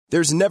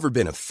There's never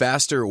been a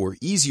faster or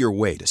easier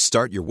way to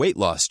start your weight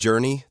loss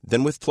journey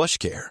than with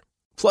PlushCare.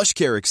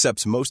 PlushCare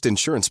accepts most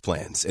insurance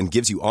plans and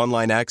gives you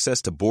online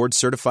access to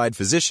board-certified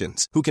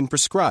physicians who can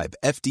prescribe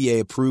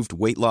FDA-approved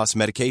weight loss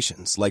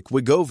medications like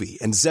Wegovy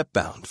and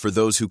Zepbound for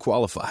those who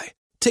qualify.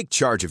 Take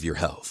charge of your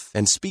health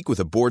and speak with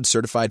a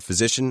board-certified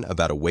physician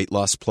about a weight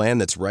loss plan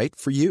that's right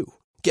for you.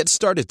 Get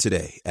started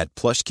today at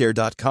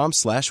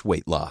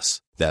plushcare.com/weight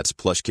loss. That's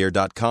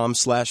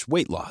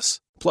plushcare.com/weight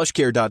loss.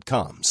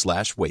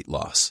 plushcare.com/weight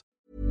loss.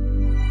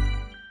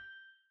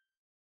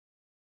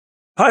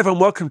 Hi everyone,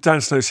 welcome to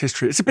Dan Snow's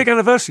History. It's a big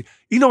anniversary.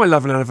 You know I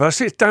love an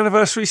anniversary. It's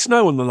Daniversary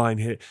Snow on the line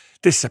here.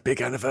 This is a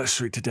big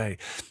anniversary today.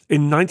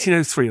 In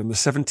 1903, on the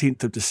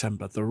 17th of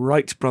December, the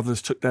Wright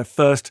brothers took their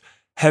first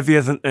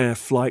heavier-than-air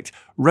flight,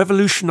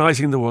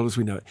 revolutionising the world as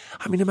we know it.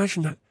 I mean,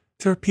 imagine that.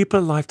 There are people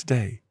alive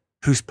today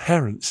whose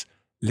parents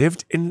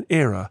lived in an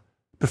era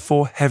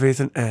before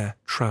heavier-than-air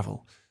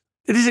travel.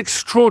 It is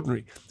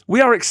extraordinary.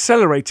 We are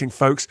accelerating,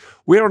 folks.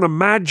 We are on a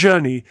mad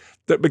journey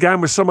that began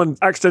with someone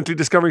accidentally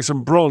discovering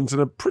some bronze in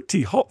a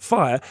pretty hot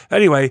fire.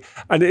 Anyway,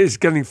 and it is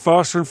getting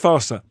faster and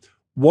faster.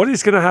 What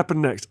is going to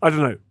happen next? I don't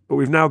know. But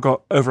we've now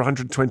got over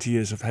 120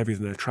 years of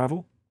heavier-than-air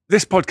travel.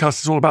 This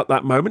podcast is all about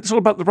that moment. It's all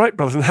about the Wright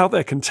brothers and how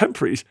their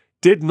contemporaries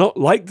did not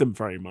like them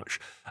very much,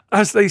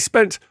 as they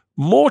spent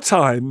more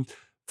time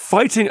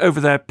fighting over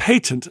their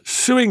patent,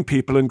 suing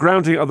people and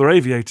grounding other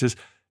aviators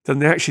than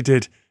they actually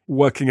did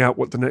working out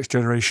what the next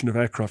generation of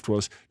aircraft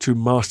was to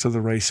master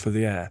the race for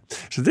the air.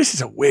 So this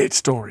is a weird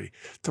story.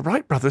 The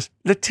Wright brothers,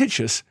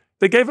 litigious,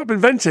 they gave up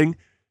inventing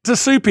to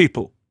sue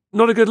people.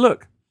 Not a good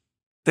look.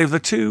 They were the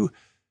two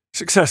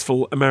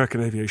successful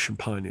American aviation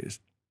pioneers.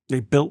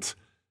 They built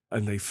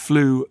and they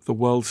flew the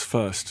world's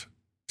first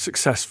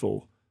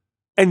successful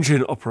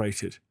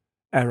engine-operated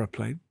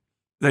aeroplane.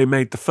 They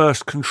made the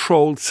first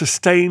controlled,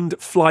 sustained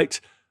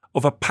flight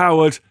of a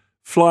powered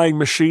flying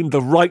machine,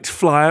 the Wright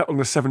Flyer, on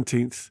the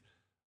 17th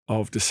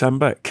of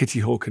December at Kitty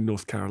Hawk in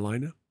North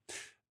Carolina.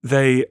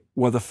 They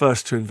were the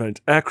first to invent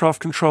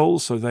aircraft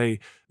controls, so they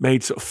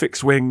made sort of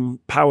fixed-wing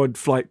powered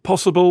flight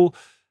possible.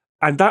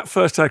 And that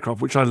first aircraft,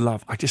 which I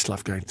love, I just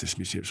love going to this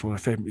museum. It's one of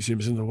my favourite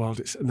museums in the world.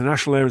 It's in the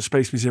National Air and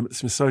Space Museum at the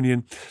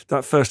Smithsonian.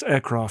 That first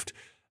aircraft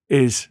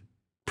is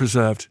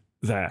preserved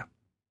there.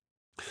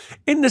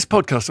 In this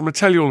podcast, I'm going to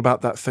tell you all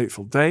about that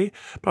fateful day,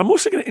 but I'm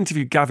also going to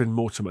interview Gavin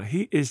Mortimer.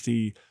 He is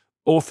the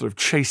author of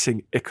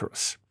Chasing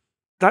Icarus.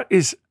 That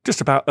is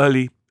just about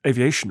early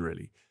aviation,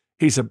 really.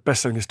 He's a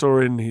best-selling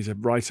historian, he's a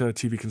writer,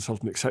 TV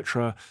consultant,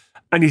 etc.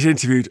 And he's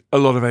interviewed a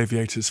lot of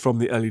aviators from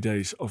the early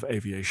days of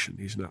aviation.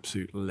 He's an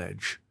absolute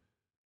ledge.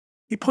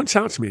 He points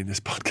out to me in this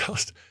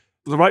podcast,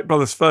 the Wright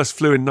brothers first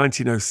flew in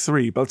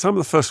 1903. By the time of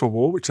the First World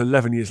War, which is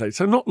 11 years later,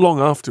 so not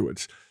long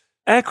afterwards,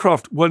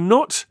 aircraft were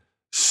not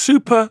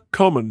super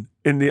common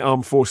in the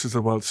armed forces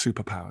of the world's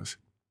superpowers.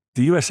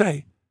 The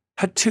USA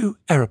had 2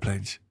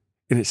 aeroplanes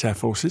in its air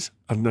forces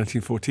in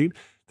 1914.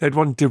 They had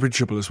 1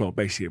 dirigible as well,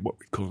 basically what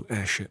we call an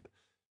airship.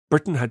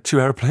 Britain had 2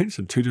 aeroplanes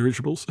and 2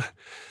 dirigibles.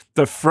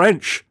 The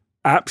French,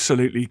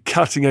 absolutely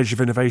cutting edge of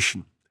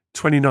innovation.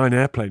 29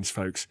 airplanes,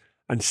 folks,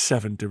 and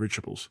 7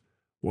 dirigibles.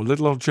 Well,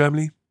 little old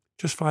Germany,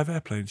 just 5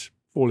 airplanes,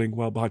 falling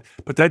well behind.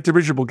 But their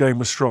dirigible game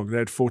was strong. They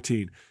had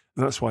 14.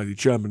 And that's why the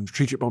German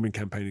strategic bombing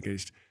campaign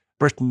against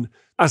Britain,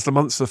 as the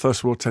months of the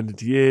First World turned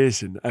into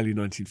years, in early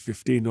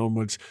 1915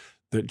 onwards,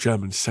 the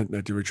Germans sent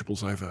their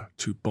dirigibles over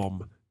to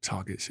bomb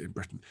targets in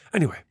Britain.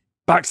 Anyway,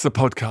 back to the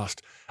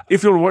podcast.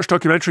 If you want to watch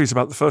documentaries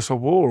about the First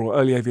World War or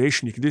early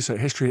aviation, you can do so at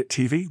History Hit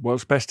TV,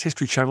 world's best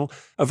history channel,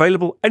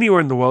 available anywhere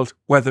in the world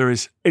where there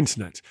is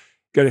internet.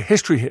 Go to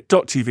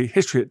historyhit.tv,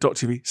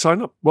 historyhit.tv,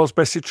 sign up, world's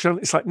best history channel.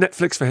 It's like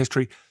Netflix for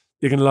history.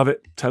 You're going to love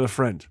it. Tell a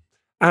friend.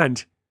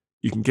 And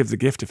you can give the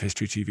gift of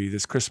History TV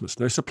this Christmas.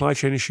 No supply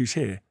chain issues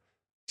here.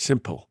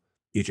 Simple.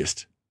 You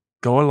just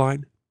go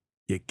online,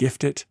 you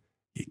gift it,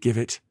 you give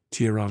it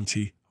to your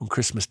auntie on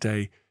Christmas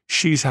Day.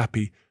 She's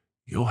happy.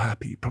 You're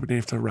happy. You probably don't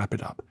have to wrap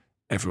it up.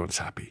 Everyone's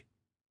happy.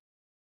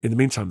 In the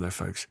meantime, though,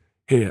 folks,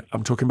 here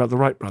I'm talking about the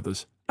Wright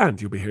brothers,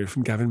 and you'll be hearing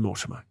from Gavin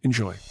Mortimer.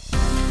 Enjoy.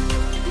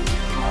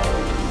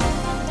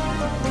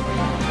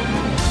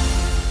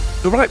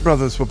 The Wright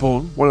brothers were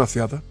born, one after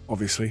the other,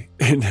 obviously,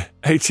 in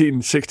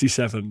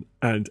 1867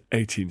 and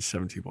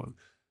 1871.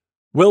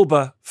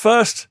 Wilbur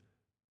first,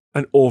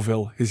 and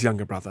Orville, his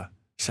younger brother,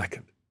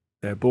 second.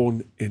 They were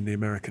born in the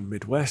American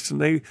Midwest, and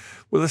they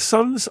were the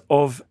sons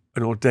of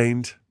an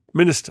ordained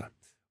minister.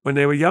 When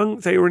they were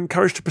young, they were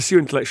encouraged to pursue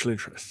intellectual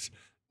interests,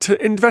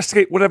 to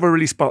investigate whatever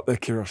really sparked their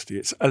curiosity.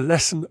 It's a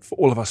lesson for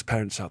all of us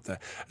parents out there.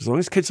 As long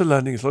as kids are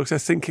learning, as long as they're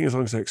thinking, as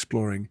long as they're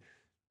exploring,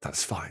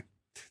 that's fine.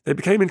 They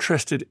became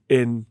interested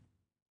in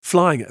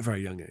flying at a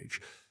very young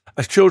age.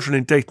 As children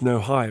in Dayton,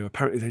 Ohio,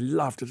 apparently they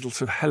loved a little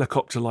sort of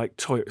helicopter-like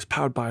toy. It was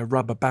powered by a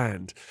rubber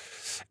band.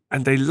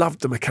 And they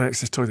loved the mechanics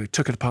of this toy. They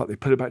took it apart, they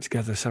put it back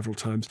together several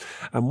times.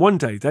 And one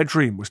day, their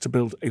dream was to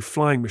build a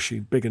flying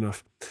machine big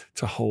enough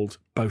to hold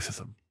both of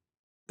them.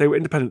 They were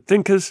independent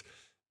thinkers.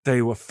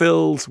 They were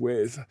filled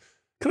with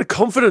kind of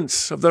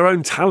confidence of their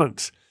own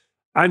talent.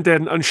 and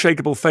an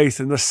unshakable faith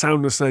in the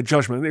soundness of their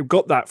judgment. And they've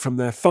got that from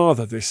their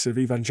father, this sort of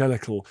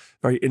evangelical,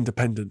 very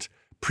independent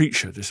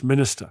preacher, this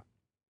minister.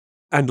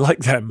 And like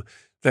them,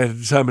 their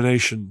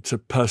determination to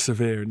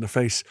persevere in the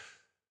face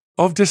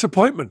of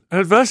disappointment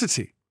and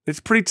adversity. It's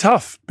pretty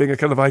tough being a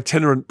kind of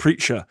itinerant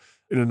preacher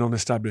in a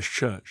non-established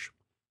church.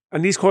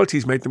 And these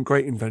qualities made them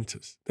great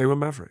inventors. They were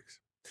mavericks.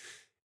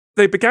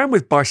 They began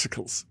with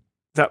bicycles.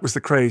 That was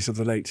the craze of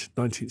the late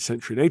 19th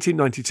century. In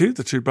 1892,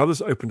 the two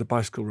brothers opened a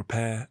bicycle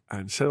repair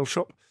and sales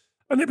shop,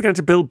 and they began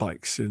to build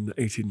bikes in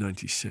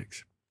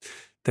 1896.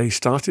 They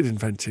started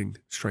inventing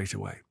straight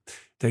away.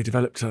 They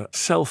developed a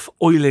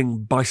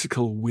self-oiling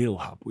bicycle wheel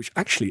hub, which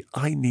actually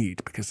I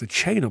need because the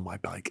chain on my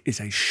bike is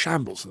a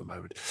shambles at the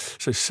moment.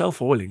 So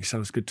self-oiling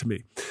sounds good to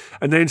me.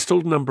 And they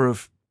installed a number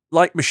of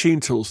light machine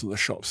tools in the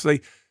shop. So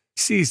they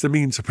seized the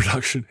means of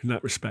production in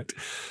that respect.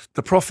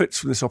 The profits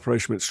from this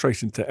operation went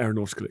straight into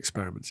aeronautical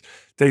experiments.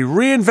 They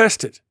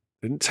reinvested.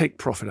 They didn't take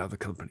profit out of the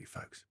company,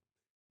 folks.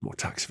 More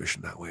tax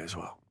efficient that way as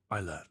well,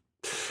 I learned.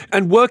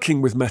 And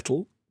working with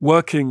metal,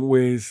 working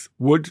with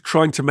wood,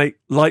 trying to make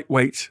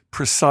lightweight,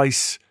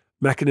 precise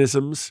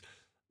mechanisms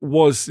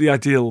was the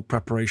ideal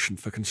preparation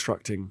for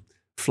constructing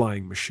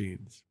flying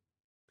machines.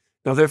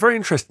 Now, they're very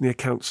interested in the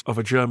accounts of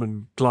a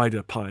German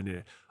glider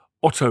pioneer,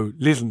 Otto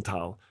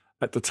Lilienthal,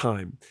 at the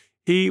time.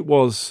 He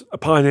was a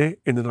pioneer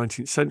in the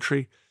 19th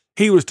century.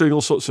 He was doing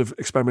all sorts of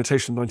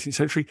experimentation in the 19th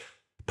century.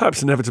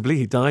 Perhaps inevitably,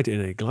 he died in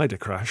a glider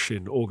crash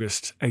in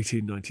August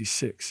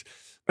 1896.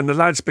 And the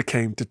lads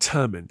became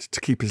determined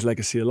to keep his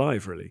legacy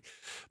alive, really.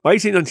 By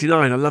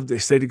 1899, I love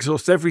this, they'd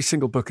exhausted every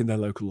single book in their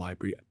local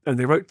library, and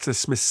they wrote to the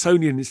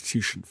Smithsonian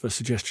Institution for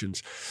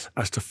suggestions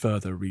as to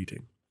further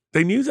reading.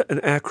 They knew that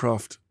an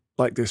aircraft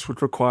like this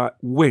would require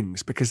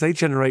wings because they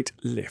generate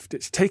lift.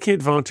 It's taking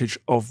advantage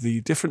of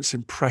the difference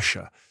in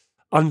pressure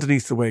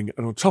underneath the wing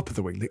and on top of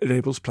the wing that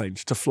enables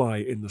planes to fly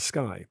in the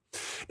sky.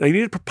 Now, you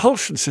need a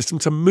propulsion system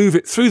to move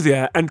it through the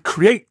air and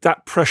create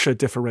that pressure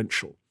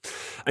differential.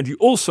 And you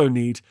also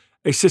need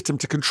a system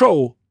to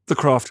control the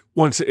craft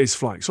once it is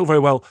flying. It's all very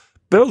well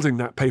building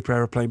that paper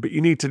aeroplane, but you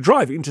need to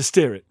drive it, you need to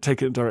steer it,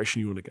 take it in the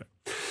direction you want to go.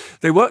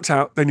 They worked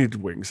out they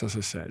needed wings, as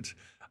I said,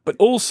 but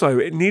also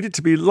it needed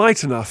to be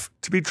light enough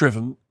to be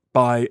driven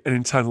by an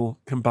internal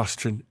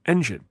combustion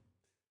engine.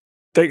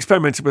 They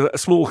experimented with a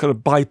small kind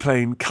of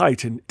biplane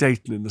kite in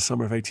Dayton in the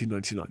summer of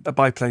 1899. A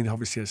biplane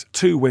obviously has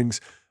two wings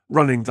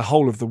running the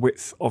whole of the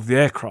width of the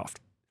aircraft.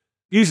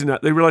 Using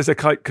that, they realised their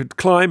kite could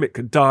climb, it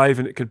could dive,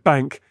 and it could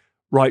bank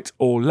right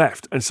or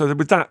left. And so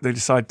with that, they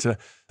decided to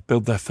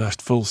build their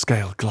first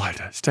full-scale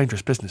glider. It's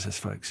dangerous business, this,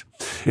 folks.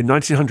 In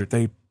 1900,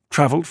 they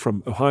travelled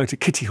from Ohio to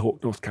Kitty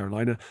Hawk, North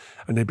Carolina,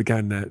 and they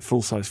began their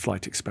full-size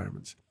flight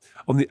experiments.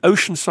 On the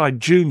oceanside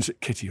dunes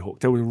at Kitty Hawk,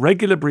 there were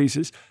regular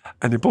breezes,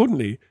 and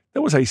importantly,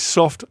 there was a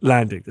soft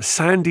landing. The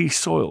sandy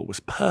soil was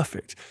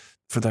perfect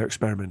for their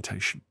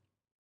experimentation.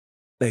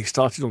 They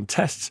started on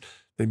tests,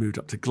 they moved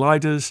up to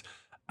gliders,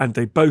 and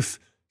they both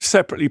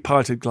separately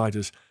piloted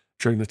gliders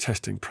during the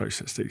testing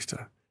process. They used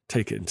to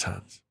take it in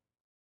turns.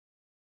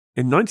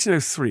 In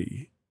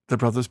 1903, the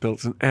brothers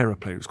built an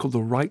aeroplane. It was called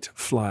the Wright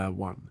Flyer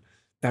 1.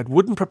 They had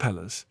wooden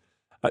propellers.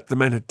 The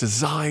men had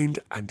designed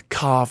and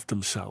carved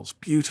themselves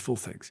beautiful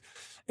things.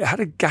 It had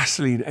a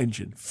gasoline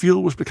engine.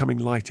 Fuel was becoming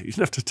lighter. You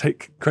didn't have to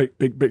take great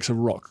big bits of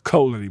rock,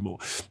 coal anymore.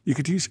 You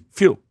could use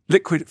fuel,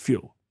 liquid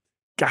fuel,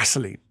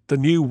 gasoline, the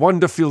new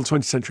wonder fuel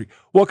 20th century.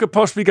 What could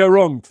possibly go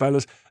wrong,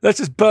 fellas? Let's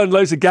just burn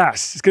loads of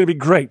gas. It's going to be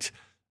great.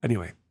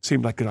 Anyway,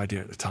 seemed like a good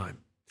idea at the time.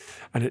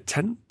 And at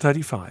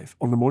 10:35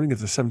 on the morning of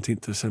the 17th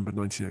of December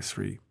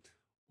 1903,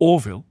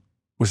 Orville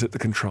was at the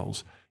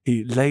controls.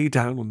 He lay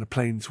down on the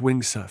plane's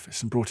wing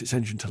surface and brought its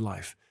engine to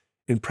life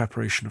in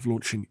preparation of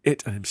launching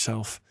it and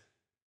himself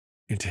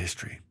into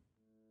history.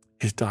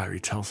 His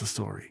diary tells the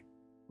story.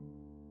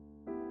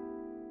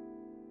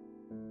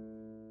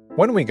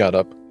 When we got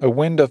up, a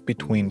wind of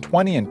between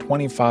 20 and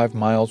 25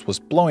 miles was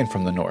blowing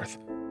from the north.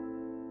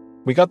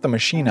 We got the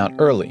machine out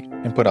early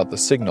and put out the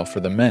signal for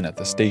the men at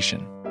the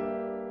station.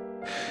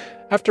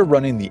 After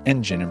running the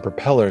engine and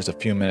propellers a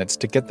few minutes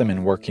to get them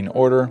in working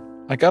order,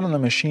 I got on the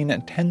machine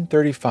at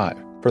 10:35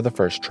 for the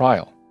first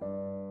trial.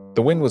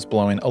 The wind was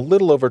blowing a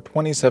little over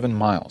 27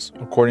 miles,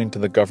 according to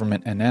the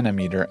government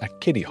anemometer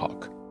at Kitty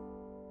Hawk.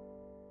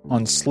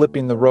 On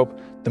slipping the rope,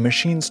 the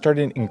machine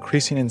started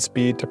increasing in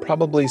speed to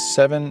probably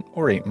 7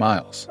 or 8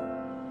 miles.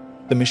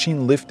 The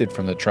machine lifted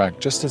from the track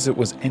just as it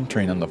was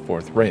entering on the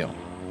fourth rail.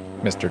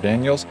 Mr.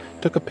 Daniels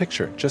took a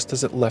picture just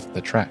as it left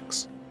the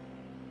tracks.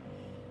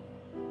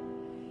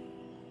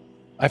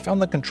 I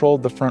found the control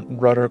of the front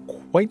rudder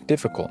quite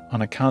difficult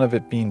on account of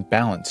it being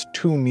balanced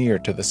too near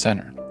to the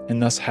center, and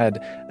thus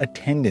had a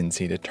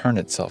tendency to turn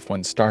itself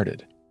when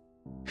started.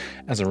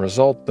 As a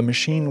result, the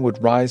machine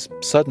would rise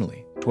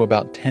suddenly to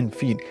about 10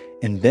 feet,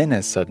 and then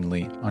as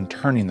suddenly, on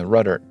turning the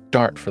rudder,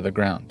 dart for the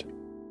ground.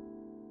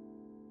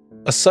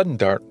 A sudden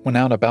dart went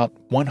out about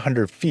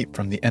 100 feet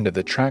from the end of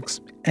the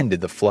tracks,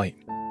 ended the flight.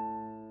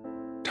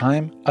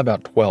 Time,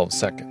 about 12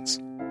 seconds.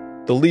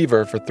 The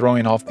lever for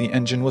throwing off the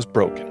engine was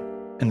broken,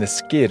 and the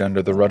skid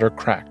under the rudder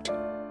cracked.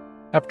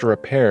 After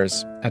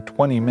repairs, at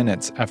 20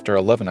 minutes after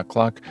 11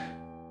 o'clock,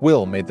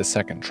 Will made the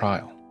second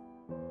trial.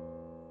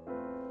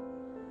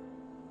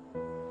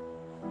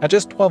 At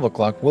just 12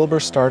 o'clock,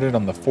 Wilbur started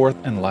on the fourth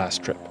and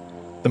last trip.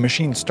 The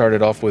machine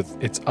started off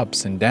with its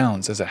ups and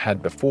downs as it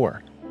had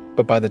before,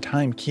 but by the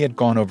time he had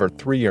gone over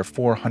 300 or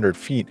 400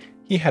 feet,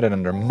 he had it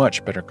under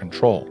much better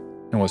control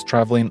and was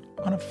traveling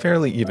on a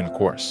fairly even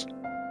course.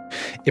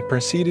 It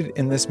proceeded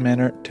in this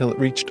manner till it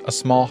reached a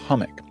small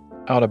hummock,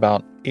 out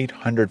about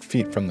 800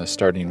 feet from the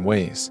starting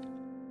ways,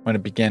 when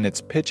it began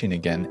its pitching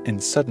again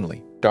and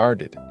suddenly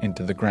darted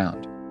into the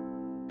ground.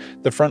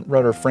 The front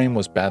rudder frame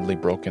was badly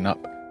broken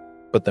up,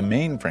 but the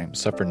main frame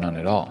suffered none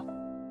at all.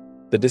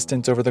 The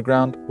distance over the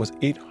ground was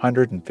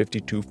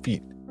 852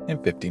 feet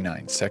in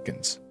 59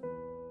 seconds.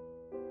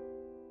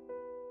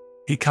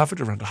 He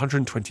covered around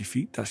 120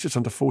 feet, that's just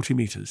under 40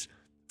 meters,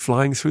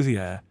 flying through the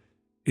air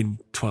in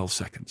 12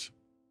 seconds.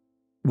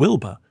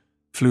 Wilbur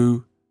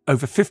flew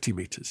over 50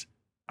 meters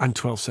and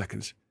 12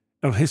 seconds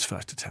on his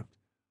first attempt.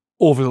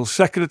 Orville's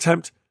second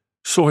attempt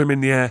saw him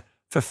in the air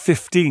for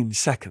 15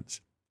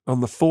 seconds.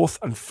 On the fourth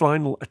and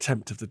final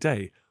attempt of the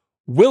day,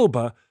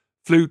 Wilbur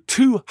flew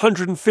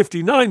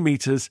 259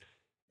 meters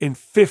in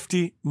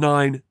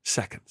 59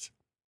 seconds.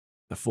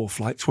 The 4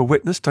 flights were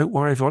witnessed, don't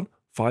worry everyone,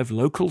 5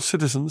 local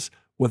citizens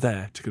were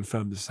there to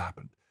confirm this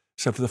happened.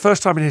 So for the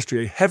first time in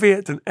history, a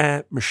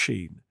heavier-than-air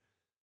machine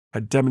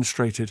had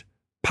demonstrated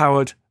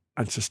powered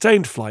and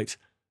sustained flight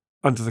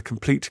under the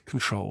complete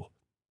control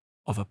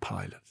of a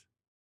pilot.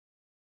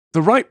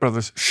 The Wright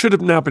brothers should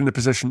have now been in a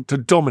position to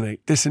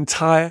dominate this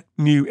entire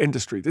new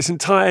industry, this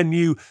entire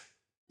new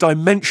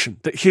dimension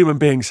that human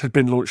beings had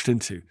been launched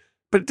into.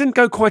 But it didn't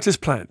go quite as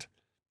planned,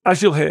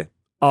 as you'll hear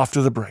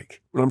after the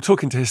break, when I'm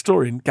talking to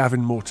historian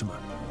Gavin Mortimer.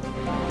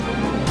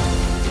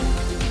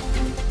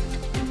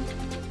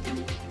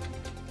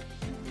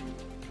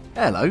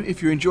 Hello,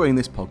 if you're enjoying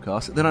this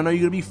podcast, then I know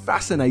you're going to be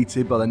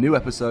fascinated by the new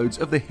episodes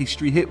of the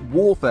History Hit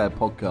Warfare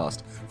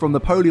podcast, from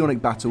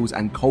Napoleonic battles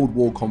and Cold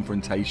War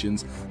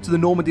confrontations to the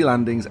Normandy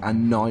landings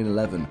and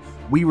 9/11.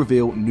 We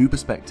reveal new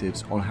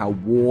perspectives on how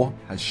war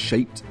has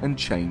shaped and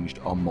changed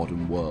our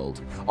modern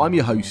world. I'm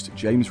your host,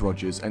 James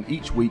Rogers, and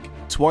each week,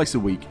 twice a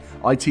week,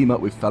 I team up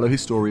with fellow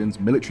historians,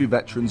 military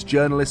veterans,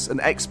 journalists, and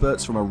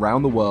experts from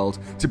around the world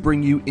to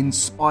bring you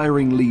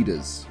inspiring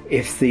leaders.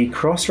 If the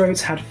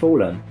crossroads had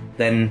fallen,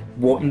 then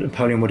what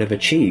Napoleon would have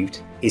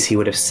achieved is he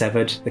would have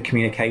severed the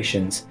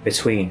communications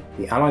between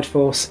the Allied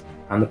force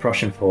and the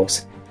Prussian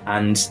force,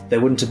 and there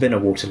wouldn't have been a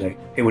Waterloo.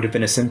 It would have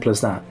been as simple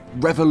as that.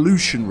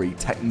 Revolutionary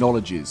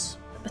technologies.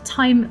 At the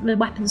time the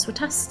weapons were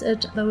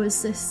tested, there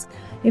was this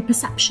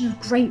perception of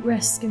great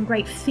risk and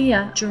great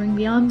fear during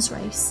the arms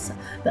race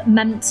that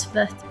meant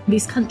that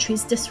these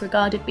countries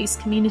disregarded these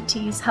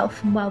communities'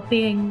 health and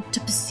well-being to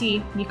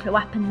pursue nuclear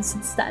weapons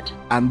instead.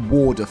 And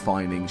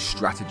war-defining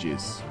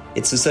strategies.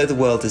 It's as though the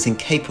world is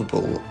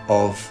incapable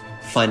of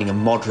finding a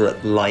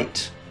moderate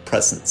light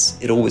presence.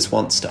 It always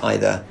wants to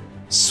either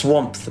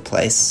swamp the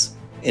place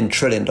in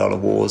trillion-dollar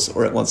wars,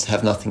 or it wants to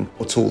have nothing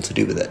at all to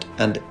do with it.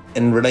 And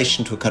in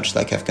relation to a country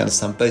like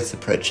Afghanistan, both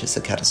approaches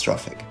are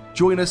catastrophic.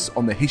 Join us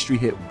on the History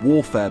Hit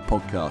Warfare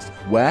podcast,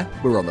 where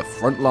we're on the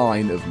front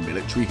line of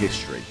military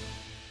history.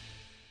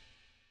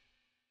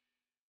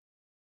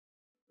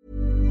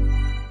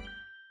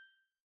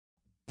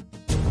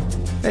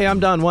 Hey, I'm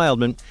Don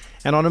Wildman,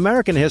 and on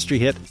American History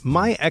Hit,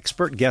 my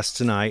expert guests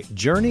and I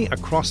journey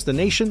across the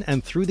nation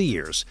and through the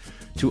years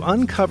to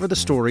uncover the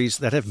stories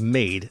that have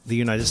made the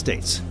United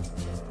States.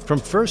 From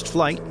first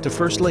flight to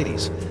first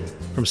ladies,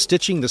 from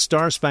stitching the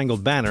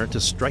Star-Spangled Banner to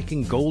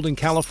striking gold in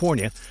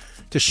California,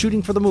 to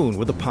shooting for the moon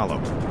with Apollo.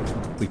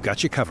 We've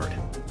got you covered.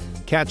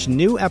 Catch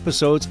new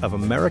episodes of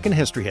American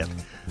History Hit,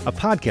 a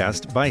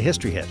podcast by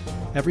History Hit,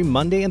 every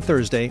Monday and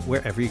Thursday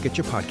wherever you get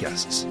your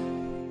podcasts.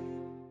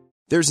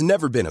 There's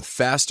never been a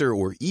faster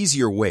or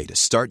easier way to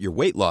start your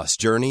weight loss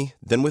journey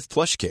than with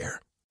PlushCare.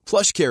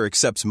 PlushCare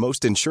accepts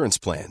most insurance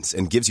plans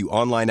and gives you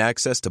online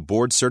access to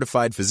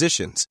board-certified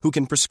physicians who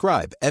can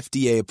prescribe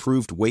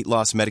FDA-approved weight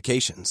loss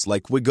medications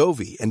like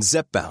Wegovy and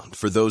Zepbound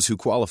for those who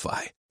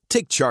qualify.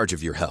 Take charge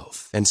of your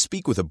health and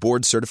speak with a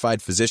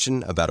board-certified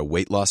physician about a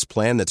weight loss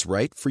plan that's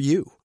right for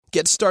you.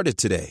 Get started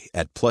today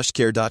at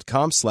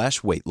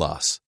plushcare.com/weight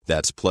loss.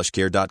 That's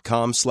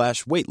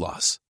plushcare.com/weight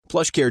loss.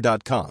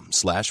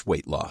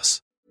 plushcare.com/weight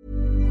loss.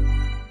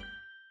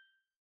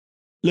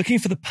 Looking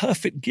for the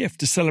perfect gift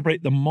to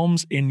celebrate the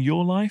moms in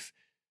your life?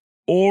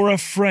 Aura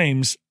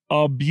frames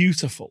are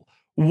beautiful,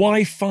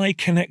 Wi-Fi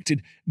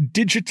connected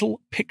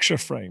digital picture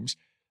frames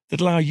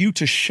that allow you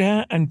to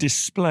share and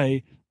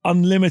display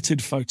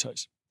unlimited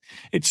photos.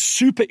 It's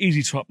super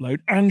easy to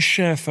upload and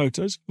share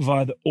photos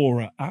via the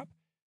Aura app.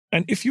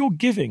 And if you're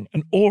giving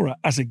an Aura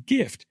as a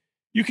gift,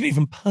 you can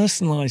even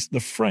personalize the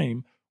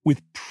frame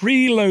with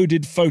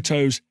preloaded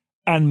photos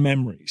and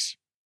memories.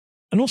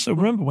 And also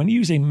remember, when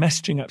using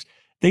messaging apps,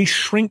 they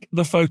shrink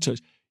the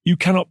photos. You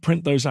cannot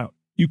print those out.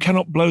 You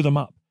cannot blow them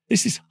up.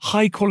 This is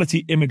high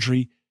quality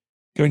imagery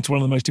going to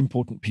one of the most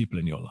important people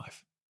in your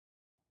life.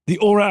 The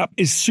Aura app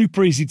is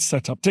super easy to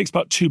set up. It takes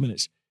about 2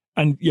 minutes.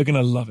 and you're going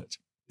to love it.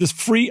 There's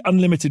free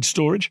unlimited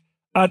storage,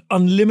 add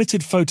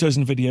unlimited photos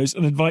and videos,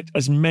 and invite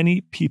as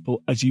many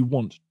people as you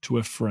want to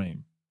a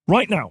frame.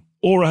 Right now,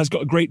 Aura has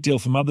got a great deal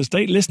for Mother's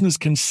Day. Listeners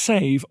can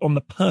save on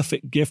the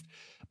perfect gift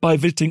by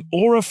visiting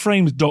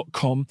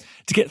auraframes.com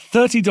to get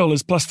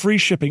 $30 plus free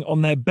shipping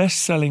on their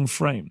best-selling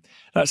frame.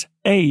 That's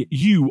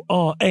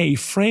AURA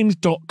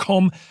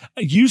frames.com.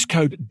 Use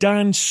code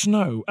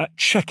DANSNOW at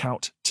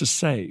checkout to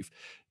save.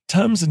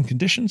 Terms and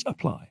conditions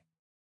apply.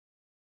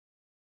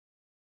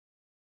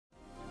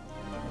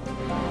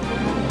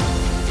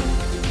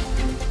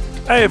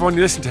 Hey everyone,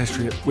 you listen to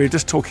History. We're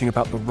just talking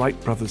about the Wright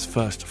brothers'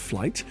 first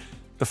flight,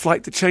 the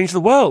flight that changed the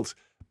world.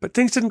 But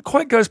things didn't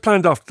quite go as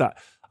planned after that.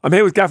 I'm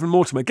here with Gavin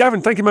Mortimer.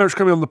 Gavin, thank you very much for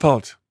coming on the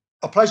pod.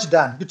 A pleasure,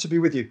 Dan. Good to be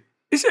with you.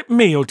 Is it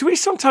me, or do we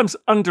sometimes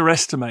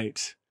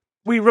underestimate?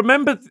 We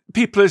remember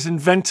people as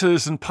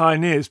inventors and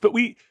pioneers, but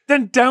we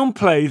then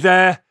downplay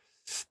their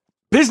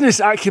business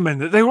acumen,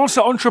 that they were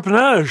also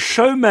entrepreneurs,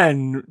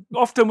 showmen,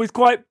 often with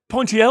quite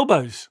pointy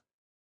elbows.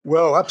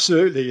 Well,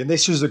 absolutely. And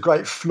this was a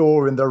great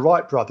flaw in the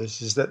Wright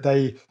brothers, is that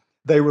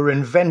they were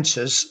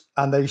inventors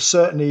and they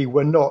certainly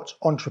were not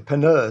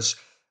entrepreneurs.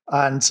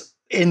 And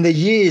in the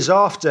years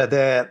after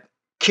their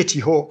Kitty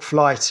Hawk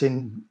flight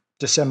in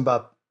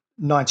December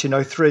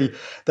 1903,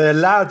 they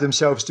allowed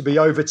themselves to be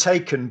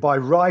overtaken by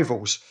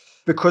rivals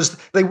because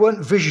they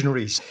weren't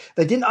visionaries.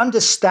 They didn't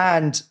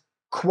understand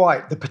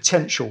quite the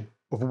potential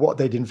of what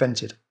they'd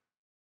invented.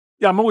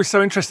 Yeah, I'm always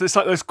so interested. It's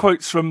like those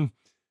quotes from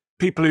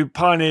people who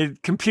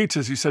pioneered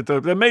computers who said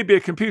there may be a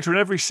computer in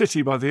every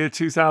city by the year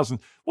 2000.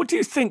 What do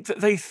you think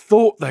that they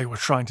thought they were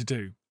trying to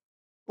do?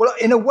 Well,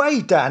 in a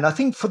way, Dan, I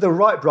think for the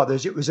Wright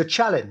brothers, it was a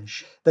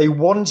challenge. They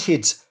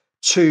wanted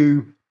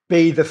to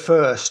be the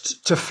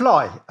first to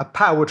fly, a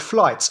powered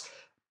flight.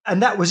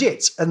 And that was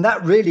it. And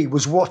that really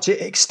was what it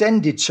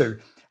extended to.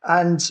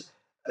 And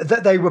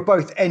that they were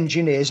both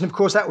engineers. And of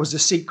course, that was the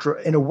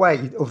secret, in a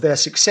way, of their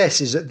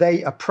success, is that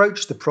they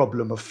approached the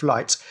problem of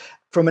flight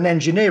from an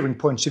engineering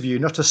point of view,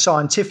 not a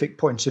scientific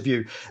point of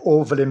view.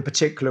 Orville, in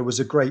particular, was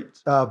a great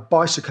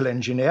bicycle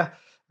engineer,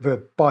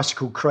 the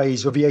bicycle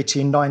craze of the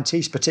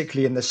 1890s,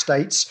 particularly in the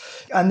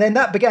States. And then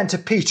that began to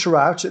peter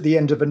out at the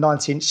end of the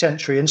 19th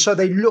century. And so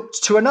they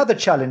looked to another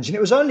challenge. And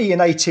it was only in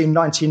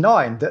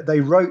 1899 that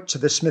they wrote to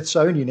the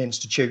Smithsonian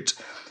Institute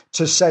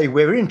to say,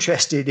 we're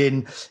interested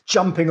in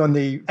jumping on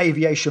the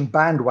aviation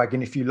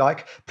bandwagon, if you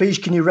like. Please,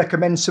 can you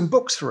recommend some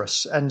books for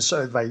us? And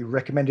so they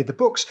recommended the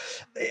books.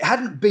 It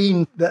hadn't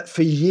been that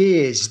for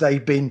years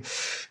they'd been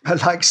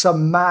like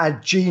some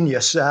mad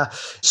genius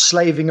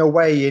slaving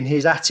away in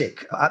his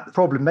attic at the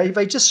problem.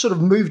 They just sort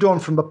of moved on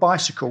from the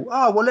bicycle.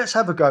 Well, let's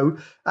have a go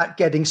at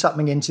getting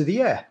something into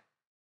the air.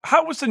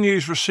 How was the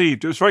news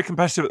received? It was very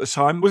competitive at the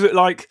time. Was it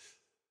like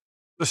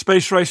the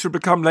space race would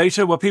become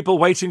later? Were people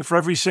waiting for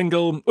every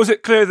single... Was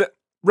it clear that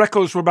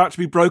records were about to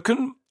be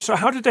broken? So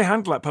how did they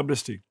handle that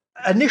publicity?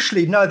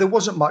 Initially, no, there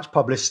wasn't much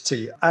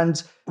publicity.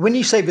 And when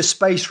you say the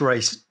space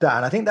race,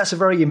 Dan, I think that's a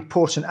very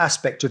important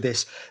aspect of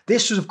this.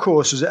 This was, of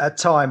course, was at a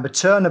time, the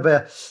turn of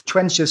the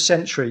 20th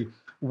century,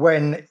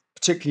 when,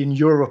 particularly in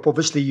Europe,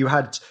 obviously you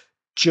had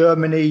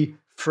Germany,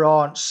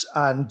 France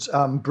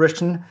and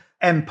Britain,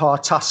 empire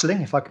tussling,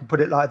 if I can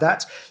put it like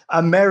that.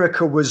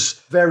 America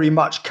was very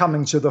much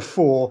coming to the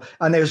fore,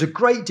 and there was a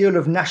great deal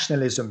of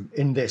nationalism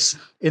in this,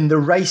 in the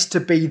race to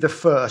be the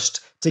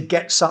first to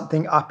get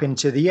something up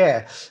into the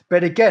air.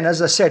 But again, as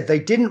I said, they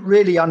didn't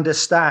really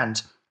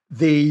understand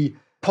the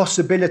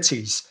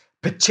possibilities,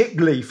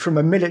 particularly from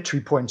a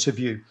military point of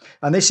view.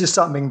 And this is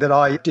something that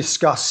I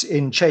discuss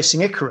in Chasing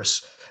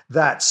Icarus,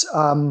 that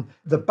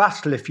the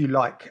battle, if you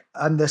like,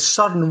 and the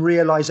sudden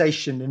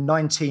realization in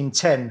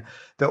 1910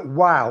 that,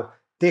 wow,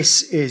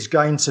 this is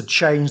going to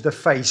change the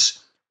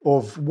face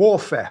of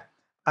warfare.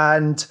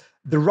 And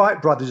the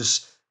Wright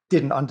brothers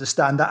didn't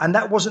understand that. And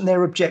that wasn't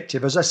their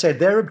objective. As I said,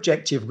 their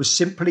objective was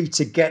simply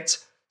to get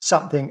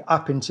something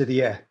up into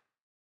the air.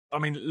 I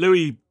mean,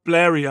 Louis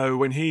Blériot,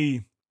 when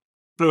he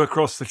flew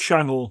across the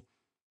Channel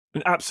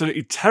and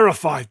absolutely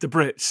terrified the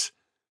Brits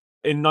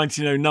in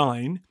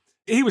 1909,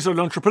 he was an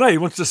entrepreneur. He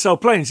wanted to sell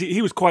planes.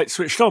 He was quite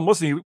switched on,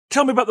 wasn't he?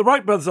 Tell me about the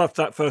Wright brothers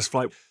after that first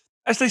flight.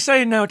 As they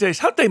say nowadays,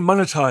 how'd they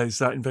monetize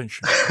that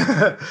invention?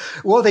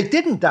 Well, they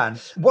didn't, Dan.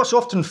 What's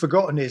often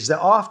forgotten is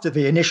that after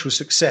the initial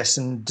success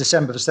in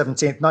December the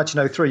 17th,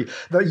 1903,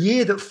 the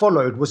year that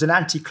followed was an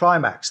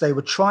anticlimax. They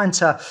were trying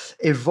to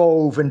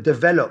evolve and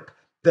develop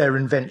their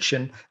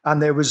invention,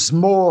 and there was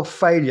more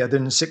failure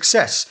than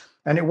success.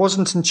 And it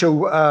wasn't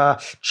until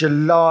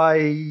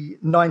July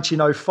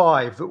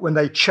 1905 that when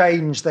they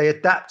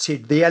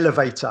adapted the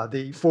elevator,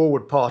 the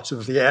forward part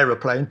of the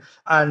aeroplane,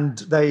 and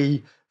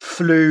they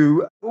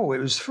flew, it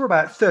was for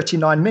about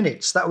 39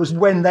 minutes. That was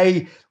when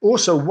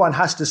one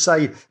has to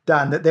say,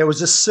 Dan, that there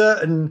was a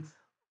certain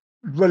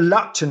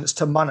reluctance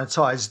to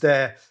monetize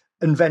their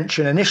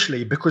invention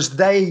initially, because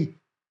they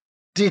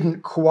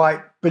didn't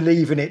quite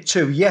believe in it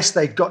too. Yes,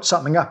 they'd got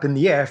something up in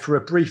the air for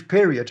a brief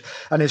period.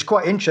 And it's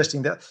quite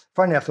interesting that,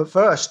 funny enough, at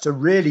first, to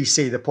really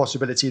see the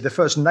possibility, the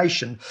first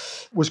nation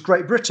was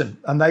Great Britain.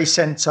 And they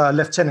sent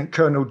Lieutenant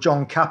Colonel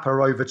John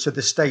Capper over to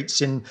the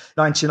States in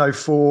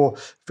 1904.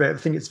 I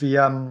think it's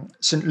the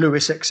St.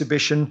 Louis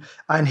exhibition.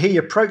 And he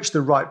approached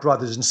the Wright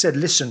brothers and said,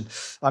 listen,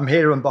 I'm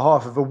here on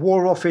behalf of a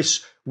war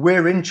office.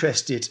 We're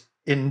interested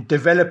in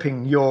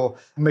developing your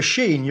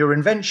machine, your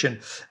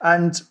invention.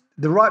 And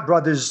the Wright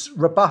brothers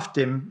rebuffed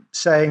him,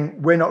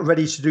 saying, we're not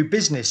ready to do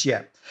business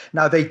yet.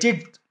 Now, they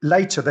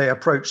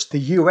approached the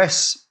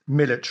US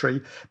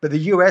military, but the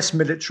US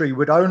military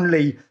would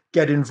only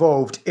get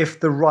involved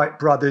if the Wright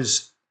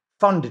brothers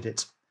funded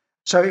it.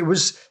 So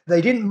they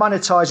didn't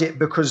monetize it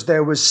because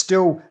there was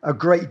still a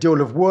great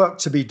deal of work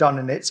to be done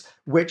in it,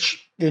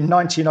 which in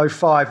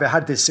 1905, it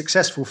had this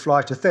successful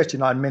flight of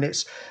 39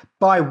 minutes,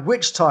 by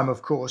which time,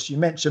 of course, you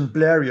mentioned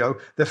Blériot,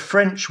 the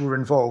French were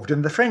involved.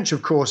 And the French,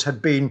 of course,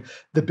 had been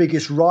the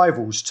biggest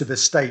rivals to the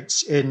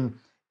States in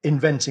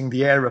inventing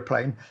the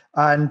aeroplane.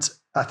 And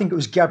I think it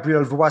was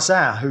Gabriel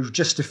Voisin who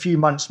just a few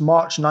months,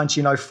 March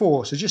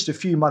 1904, so just a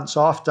few months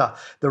after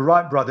the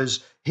Wright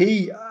brothers,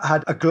 he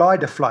had a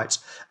glider flight,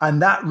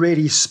 and that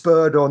really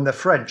spurred on the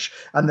French.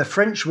 And the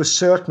French were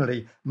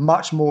certainly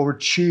much more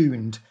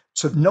attuned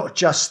to not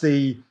just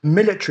the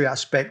military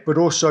aspect, but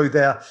also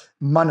their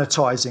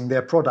monetizing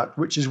their product,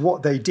 which is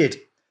what they did.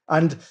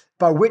 And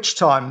by which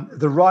time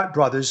the Wright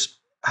brothers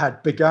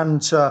had begun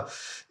to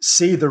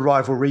see the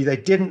rivalry. They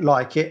didn't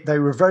like it. They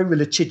were very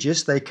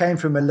litigious. They came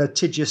from a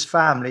litigious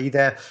family.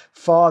 Their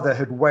father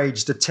had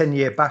waged a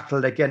 10-year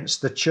battle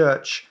against the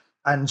church.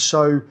 And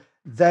so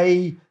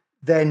they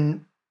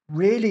then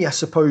really, I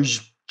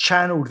suppose,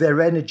 channeled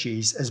their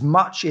energies as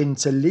much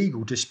into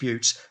legal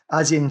disputes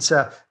as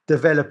into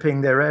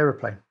developing their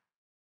aeroplane.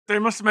 They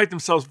must have made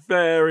themselves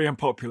very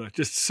unpopular,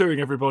 just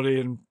suing everybody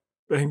and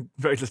being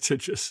very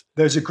litigious.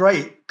 There's a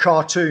great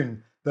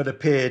cartoon that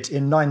appeared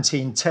in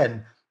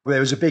 1910. There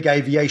was a big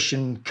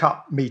aviation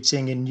cup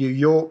meeting in New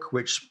York,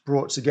 which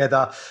brought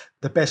together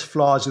the best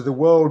flyers of the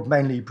world,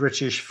 mainly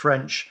British,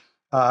 French,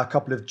 a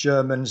couple of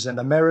Germans and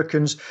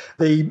Americans.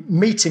 The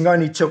meeting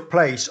only took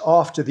place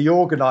after the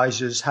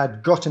organisers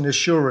had gotten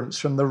assurance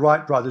from the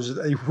Wright brothers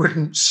that they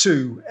wouldn't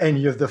sue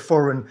any of the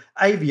foreign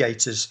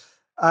aviators.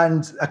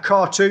 And a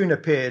cartoon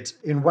appeared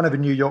in one of the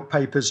New York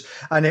papers,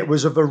 and it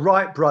was of the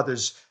Wright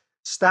brothers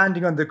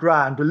standing on the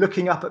ground,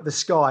 looking up at the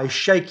sky,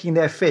 shaking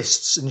their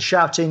fists and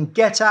shouting,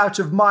 "Get out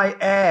of my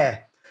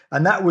air!"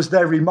 And that was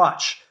very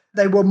much.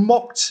 They were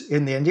mocked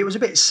in the end. It was a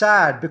bit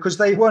sad because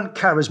they weren't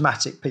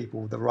charismatic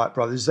people, the Wright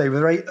brothers. They were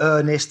very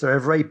earnest, they were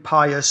very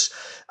pious,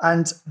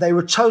 and they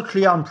were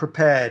totally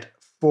unprepared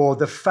for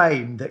the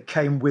fame that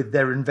came with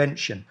their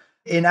invention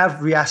in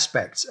every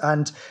aspect.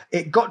 And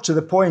it got to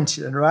the point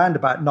in around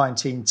about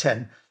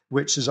 1910,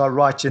 which, as I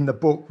write in the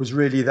book, was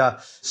really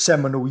the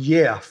seminal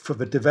year for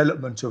the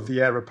development of the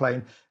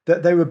aeroplane,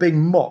 that they were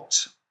being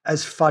mocked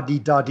as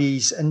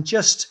fuddy-duddies and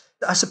just,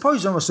 I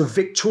suppose, almost as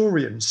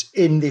Victorians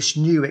in this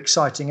new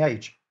exciting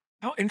age.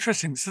 How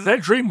interesting. So their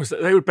dream was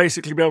that they would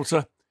basically be able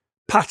to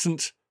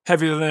patent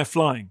heavier than air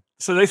flying.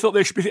 So they thought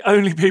they should be the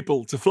only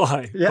people to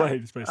fly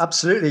planes, basically.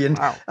 Absolutely.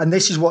 And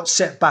this is what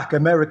set back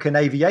American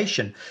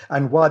aviation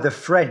and why the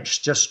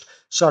French just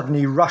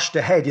suddenly rushed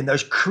ahead in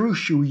those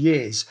crucial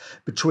years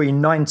between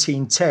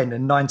 1910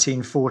 and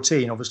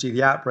 1914, obviously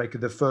the outbreak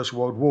of the First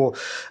World War.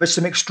 There's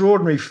some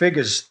extraordinary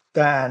figures,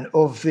 Dan,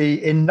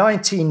 in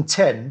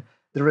 1910,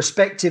 the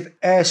respective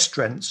air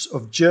strengths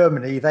of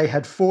Germany, they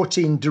had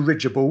 14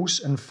 dirigibles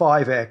and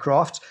 5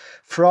 aircraft.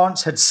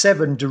 France had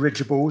 7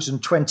 dirigibles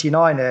and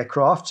 29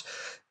 aircraft.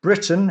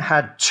 Britain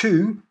had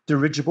 2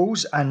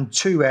 dirigibles and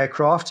 2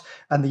 aircraft,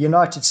 and the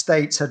United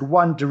States had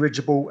 1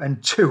 dirigible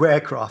and 2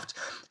 aircraft.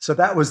 So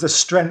that was the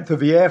strength of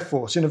the Air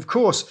Force. And of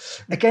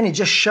course, again, it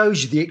just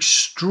shows you the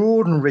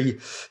extraordinary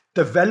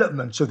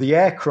development of the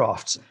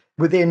aircraft.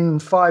 Within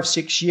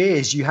 5-6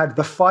 years, you had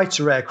the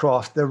fighter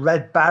aircraft, the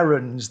Red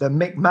Barons, the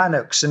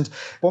McMannocks, and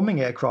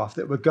bombing aircraft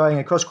that were going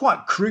across,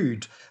 quite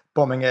crude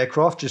bombing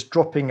aircraft, just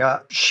dropping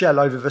a shell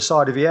over the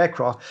side of the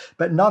aircraft.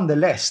 But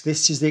nonetheless,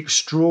 this is the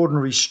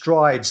extraordinary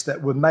strides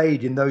that were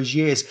made in those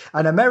years.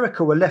 And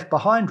America were left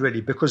behind,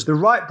 really, because the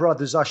Wright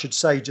brothers, I should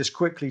say just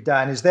quickly,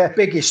 Dan, is their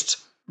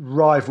biggest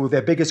rival,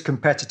 their biggest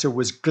competitor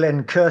was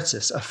Glenn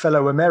Curtiss, a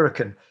fellow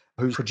American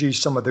who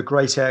produced some of the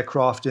great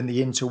aircraft in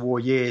the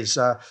interwar years.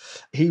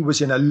 He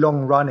was in a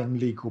long-running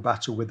legal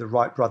battle with the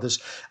Wright brothers,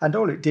 and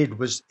all it did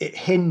was it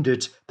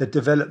hindered the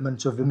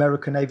development of the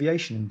American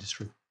aviation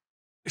industry.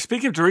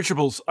 Speaking of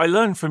dirigibles, I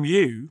learned from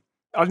you,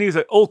 I knew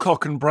that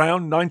Alcock and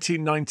Brown,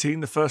 1919,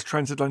 the first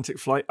transatlantic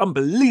flight,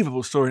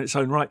 unbelievable story in its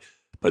own right,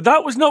 but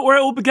that was not where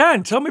it all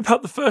began. Tell me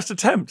about the first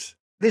attempt.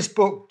 This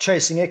book,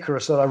 Chasing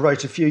Icarus, that I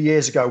wrote a few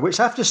years ago, which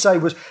I have to say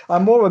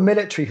I'm more a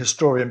military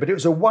historian, but it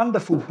was a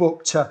wonderful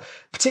book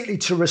particularly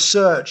to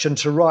research and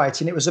to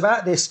write. And it was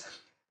about this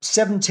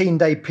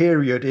 17-day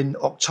period in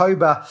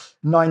October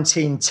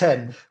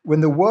 1910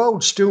 when the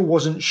world still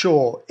wasn't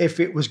sure if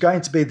it was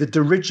going to be the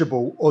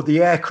dirigible or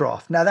the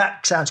aircraft. Now,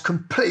 that sounds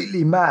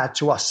completely mad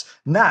to us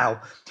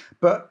now,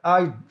 but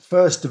I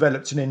first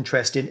developed an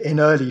interest in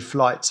early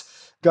flight,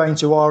 going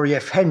to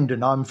RAF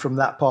Hendon. I'm from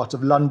that part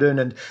of London,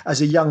 and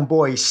as a young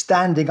boy,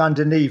 standing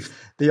underneath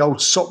the old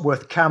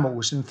Sopwith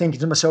Camels and thinking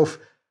to myself,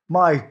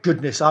 my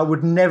goodness, I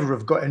would never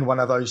have got in one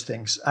of those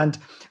things. And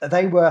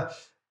they were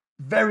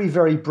very,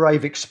 very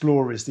brave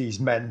explorers, these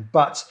men,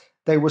 but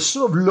they were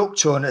sort of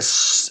looked on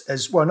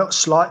as well, not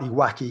slightly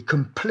wacky,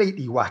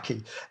 completely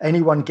wacky.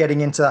 Anyone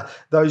getting into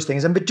those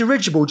things. And the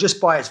dirigible,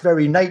 just by its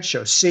very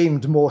nature,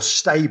 seemed more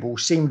stable,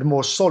 seemed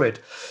more solid.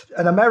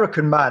 An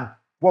American man,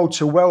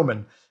 Walter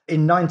Wellman,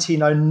 in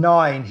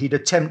 1909, he'd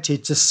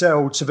attempted to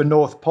sail to the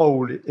North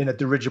Pole in a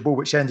dirigible,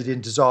 which ended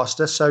in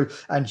disaster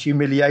and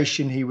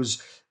humiliation. He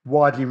was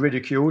widely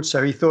ridiculed.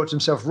 So he thought to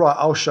himself, right,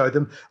 I'll show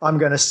them. I'm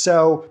going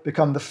to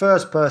become the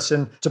first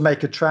person to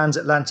make a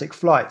transatlantic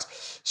flight.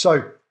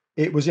 So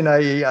it was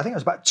I think it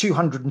was about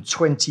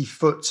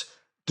 220-foot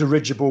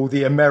dirigible,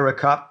 the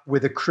America,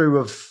 with a crew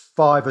of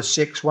 5 or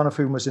 6, one of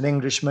whom was an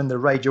Englishman, the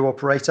radio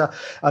operator.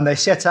 And they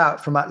set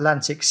out from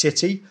Atlantic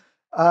City,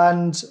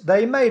 and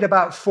they made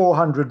about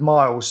 400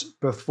 miles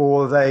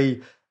before they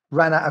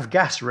ran out of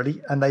gas,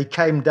 really, and they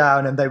came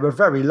down, and they were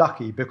very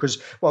lucky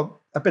because, well,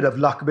 a bit of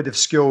luck, a bit of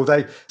skill.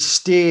 They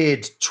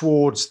steered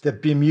towards the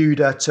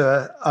Bermuda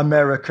to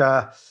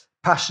America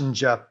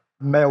passenger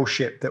mail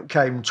ship that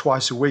came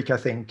twice a week, I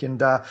think,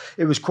 and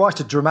it was quite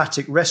a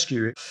dramatic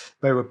rescue.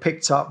 They were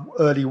picked up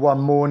early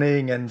one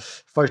morning and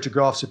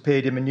photographs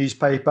appeared in the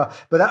newspaper,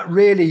 but that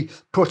really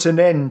put an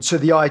end to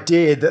the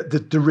idea that the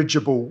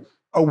dirigible.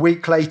 A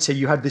week later,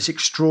 you had this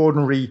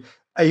extraordinary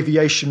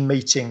aviation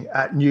meeting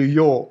at New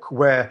York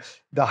where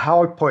the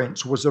high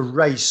point was a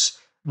race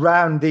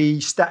round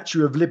the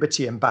Statue of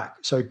Liberty and back.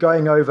 So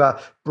going over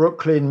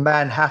Brooklyn,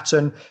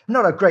 Manhattan,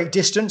 not a great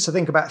distance, I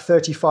think about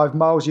 35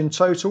 miles in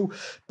total,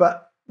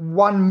 but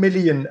 1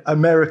 million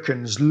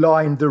Americans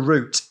lined the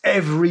route.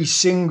 Every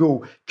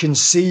single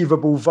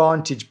conceivable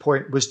vantage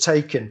point was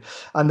taken,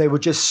 and they were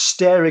just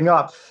staring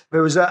up.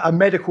 There was a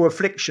medical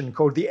affliction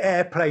called the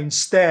airplane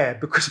stare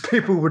because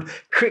people would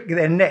crick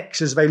their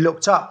necks as they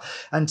looked up.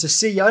 And to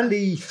see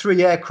only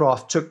 3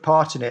 aircraft took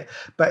part in it,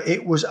 but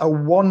it was a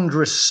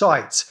wondrous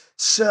sight,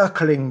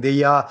 circling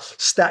the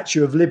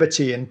Statue of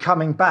Liberty and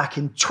coming back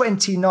in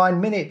 29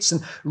 minutes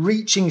and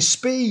reaching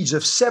speeds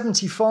of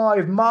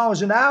 75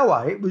 miles an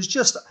hour. It was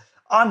just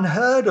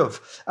unheard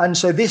of. And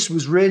so this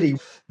was really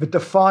the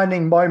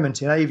defining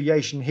moment in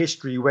aviation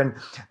history when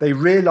they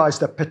realized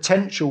the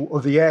potential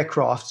of the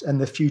aircraft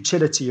and the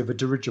futility of a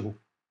dirigible.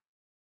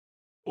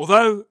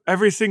 Although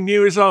everything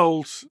new is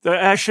old, the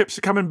airships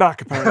are coming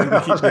back, apparently.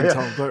 We keep being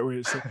told, don't we?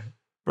 It's a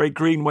very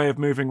green way of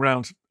moving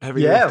around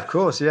heavy lift. Of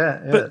course, yeah.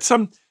 But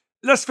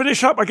let's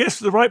finish up, I guess,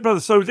 with the Wright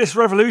brothers. So this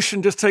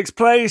revolution just takes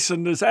place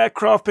and there's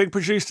aircraft being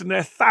produced in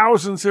their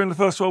thousands during the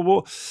First World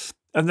War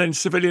and then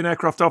civilian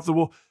aircraft after the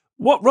war.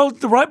 What role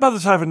did the Wright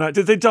brothers have in that?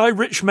 Did they die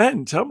rich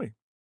men? Tell me.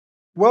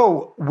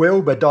 Well,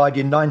 Wilbur died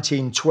in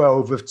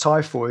 1912 of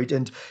typhoid,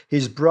 and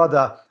his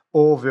brother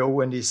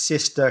Orville and his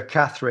sister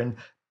Catherine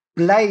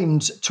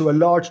blamed to a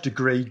large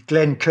degree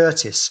Glenn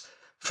Curtis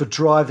for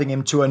driving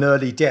him to an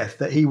early death,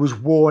 that he was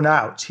worn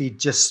out. He'd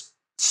just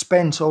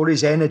spent all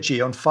his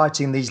energy on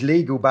fighting these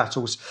legal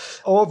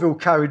battles. Orville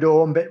carried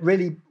on, but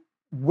really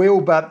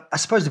Wilbur, I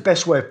suppose the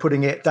best way of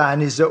putting it,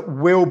 Dan, is that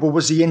Wilbur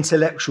was the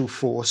intellectual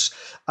force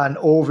and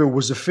Orville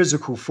was the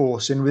physical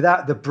force. And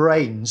without the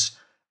brains,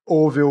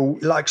 Orville,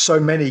 like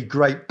so many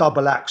great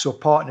double acts or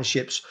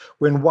partnerships,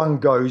 when one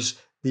goes,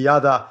 the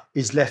other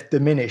is left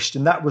diminished.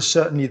 And that was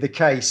certainly the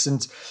case.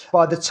 And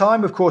by the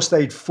time, of course,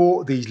 they'd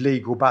fought these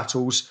legal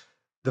battles,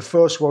 the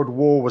First World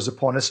War was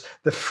upon us.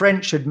 The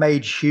French had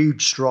made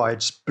huge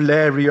strides.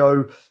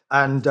 Blériot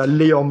and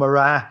Leon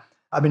Morin.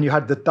 I mean, you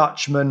had the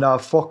Dutchman,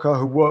 Fokker,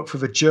 who worked for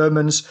the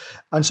Germans.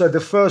 And so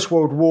the First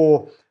World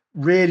War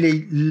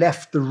really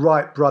left the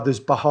Wright brothers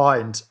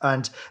behind.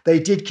 And they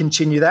did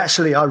continue.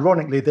 Actually,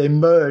 ironically, they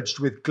merged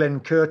with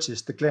Glenn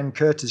Curtis, the Glenn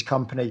Curtis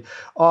Company,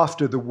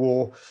 after the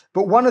war.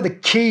 But one of the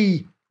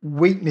key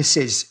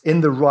weaknesses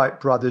in the Wright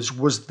brothers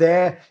was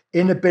their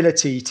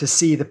inability to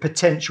see the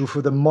potential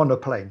for the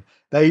monoplane.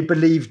 They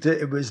believed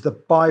that it was the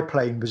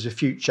biplane was the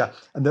future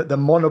and that the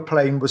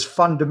monoplane was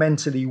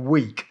fundamentally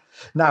weak.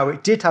 Now,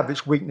 it did have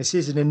its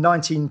weaknesses, and in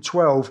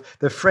 1912,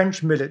 the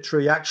French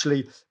military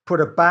actually put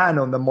a ban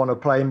on the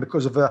monoplane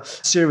because of a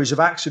series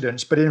of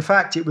accidents. But in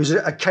fact, it was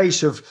a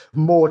case of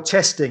more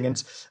testing,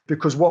 and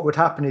because what would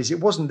happen is it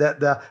wasn't that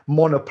the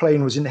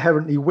monoplane was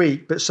inherently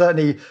weak, but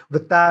certainly the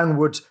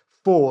downward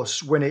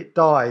force when it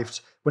dived,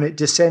 when it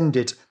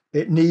descended,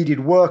 it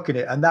needed work in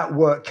it, and that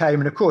work came.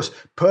 And of course,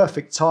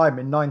 perfect time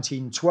in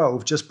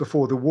 1912, just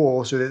before the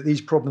war, so that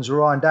these problems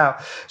were ironed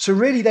out. So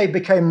really, they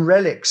became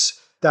relics,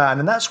 Dan.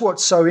 And that's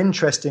what's so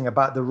interesting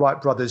about the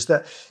Wright brothers,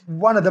 that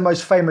one of the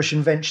most famous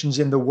inventions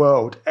in the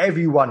world,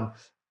 everyone,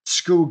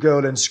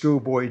 schoolgirl and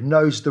schoolboy,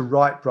 knows the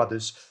Wright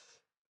brothers.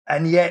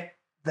 And yet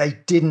they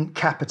didn't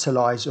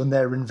capitalize on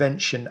their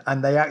invention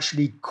and they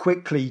actually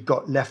quickly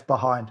got left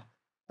behind.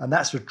 And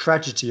that's a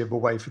tragedy of a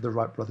way for the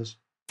Wright brothers.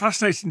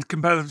 Fascinating to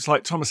compare them to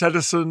like Thomas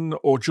Edison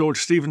or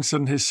George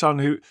Stephenson, his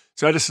son,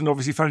 so Edison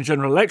obviously founded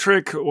General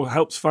Electric or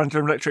helped found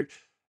General Electric.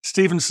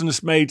 Stephenson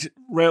has made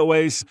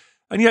railways.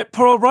 And yet,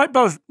 poor old Wright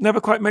brothers never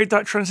quite made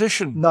that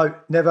transition. No,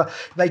 never.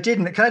 They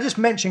didn't. Can I just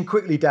mention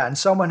quickly, Dan,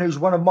 someone who's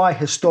one of my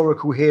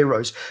historical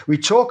heroes. We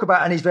talk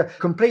about, and he's the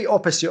complete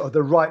opposite of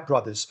the Wright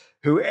brothers,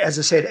 who, as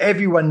I said,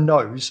 everyone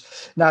knows.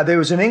 Now, there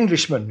was an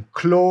Englishman,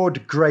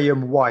 Claude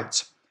Graham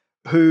White,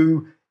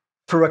 who,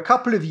 for a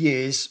couple of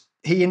years,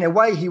 in a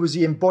way, he was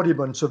the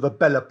embodiment of a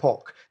Belle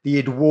Epoque, the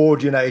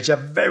Edwardian age, a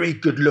very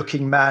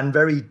good-looking man,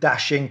 very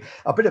dashing,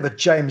 a bit of a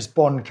James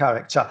Bond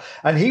character.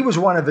 And he was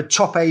one of the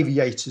top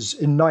aviators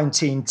in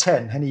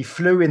 1910, and he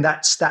flew in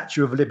that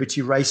Statue of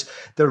Liberty race.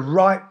 The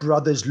Wright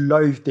brothers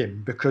loathed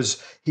him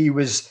because he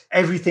was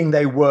everything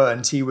they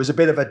weren't. He was a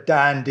bit of a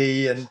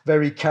dandy and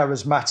very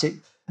charismatic.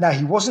 Now,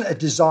 he wasn't a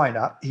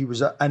designer, he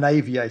was an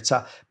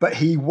aviator, but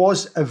he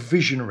was a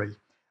visionary.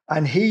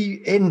 And he,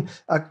 in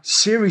a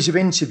series of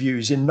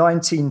interviews in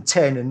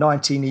 1910 and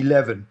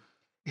 1911,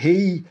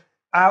 he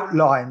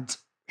outlined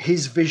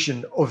his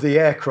vision of the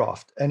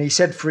aircraft. And he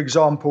said, for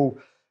example,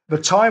 the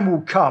time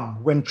will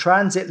come when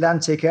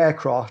transatlantic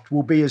aircraft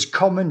will be as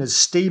common as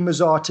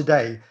steamers are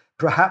today,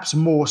 perhaps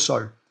more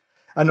so.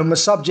 And on the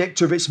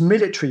subject of its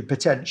military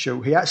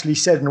potential, he actually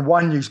said in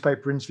one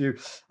newspaper interview,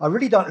 I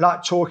really don't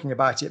like talking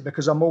about it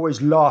because I'm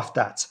always laughed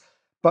at.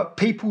 But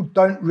people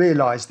don't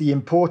realise the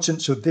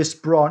importance of this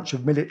branch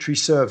of military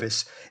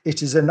service.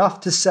 It is enough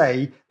to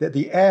say that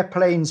the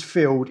airplanes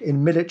field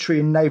in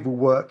military and naval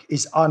work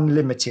is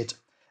unlimited.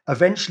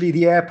 Eventually,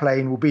 the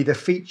airplane will be the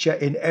feature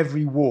in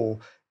every war.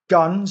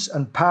 Guns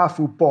and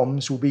powerful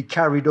bombs will be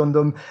carried on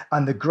them,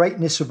 and the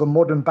greatness of a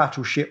modern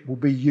battleship will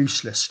be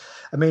useless.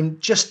 I mean,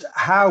 just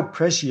how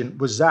prescient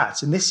was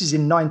that? And this is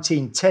in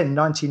 1910,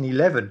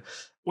 1911.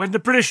 When the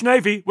British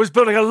Navy was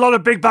building a lot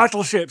of big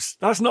battleships.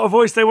 That's not a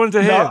voice they wanted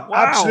to hear. No, wow,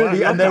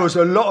 absolutely. And there was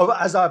a lot of,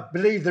 as I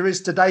believe there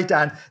is today,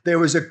 Dan, there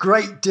was a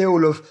great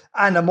deal of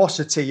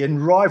animosity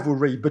and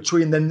rivalry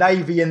between the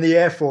Navy and the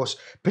Air Force,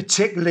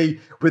 particularly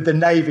with the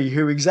Navy,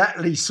 who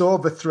exactly saw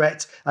the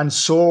threat and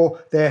saw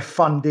their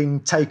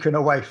funding taken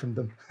away from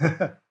them.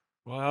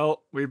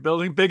 Well, we're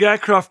building big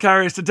aircraft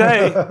carriers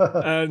today.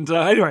 And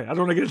anyway, I don't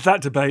want to get into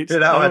that debate. I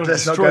don't want to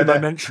destroy my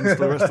mentions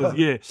for the rest of the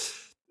year.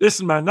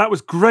 Listen, man, that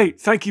was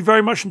great. Thank you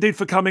very much indeed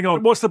for coming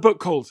on. What's the book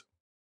called?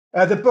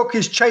 The book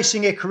is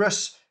Chasing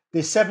Icarus,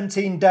 the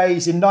 17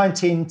 days in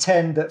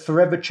 1910 that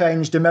forever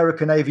changed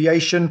American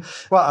aviation.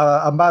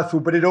 Well, a mouthful,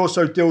 but it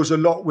also deals a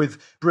lot with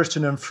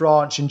Britain and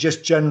France and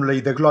just generally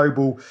the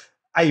global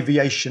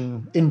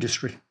aviation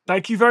industry.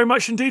 Thank you very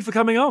much indeed for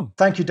coming on.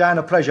 Thank you, Dan.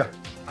 A pleasure.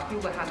 I feel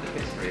the hand of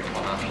history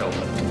upon our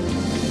shoulders.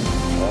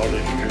 All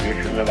this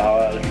tradition of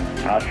ours,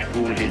 our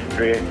school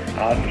history,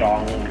 our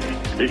songs,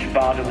 this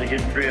part of the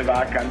history of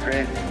our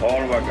country,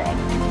 all were gone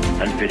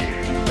and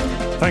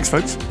finished. Thanks,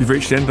 folks. You've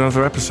reached the end of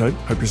another episode.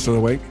 Hope you're still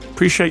awake.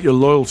 Appreciate your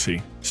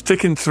loyalty,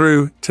 sticking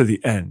through to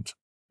the end.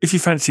 If you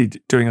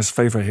fancied doing us a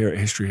favour here at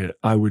History Hit,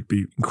 I would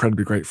be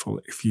incredibly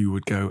grateful if you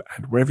would go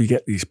and wherever you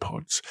get these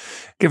pods,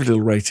 give it a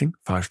little rating,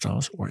 5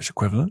 stars or its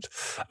equivalent.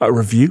 A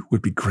review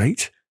would be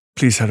great.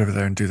 Please head over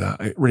there and do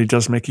that. It really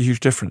does make a huge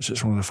difference.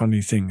 It's one of the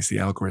funny things the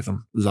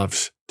algorithm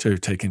loves to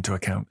take into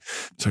account.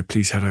 So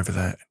please head over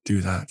there and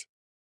do that.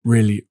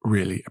 Really,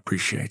 really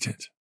appreciate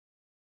it.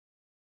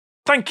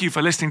 Thank you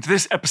for listening to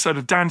this episode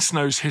of Dan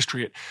Snow's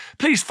History Hit.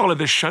 Please follow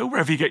this show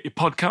wherever you get your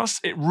podcasts.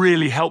 It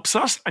really helps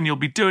us and you'll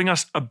be doing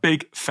us a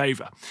big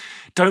favour.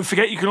 Don't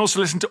forget you can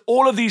also listen to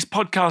all of these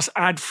podcasts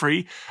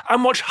ad-free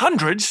and watch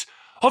hundreds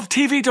of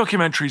TV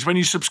documentaries when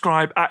you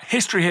subscribe at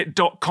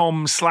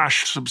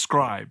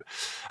historyhit.com/subscribe.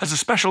 As a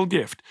special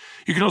gift,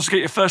 you can also get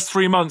your first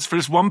 3 months for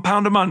just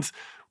 £1 a month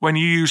when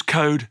you use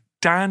code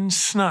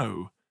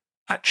DANSNOW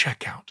at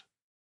checkout.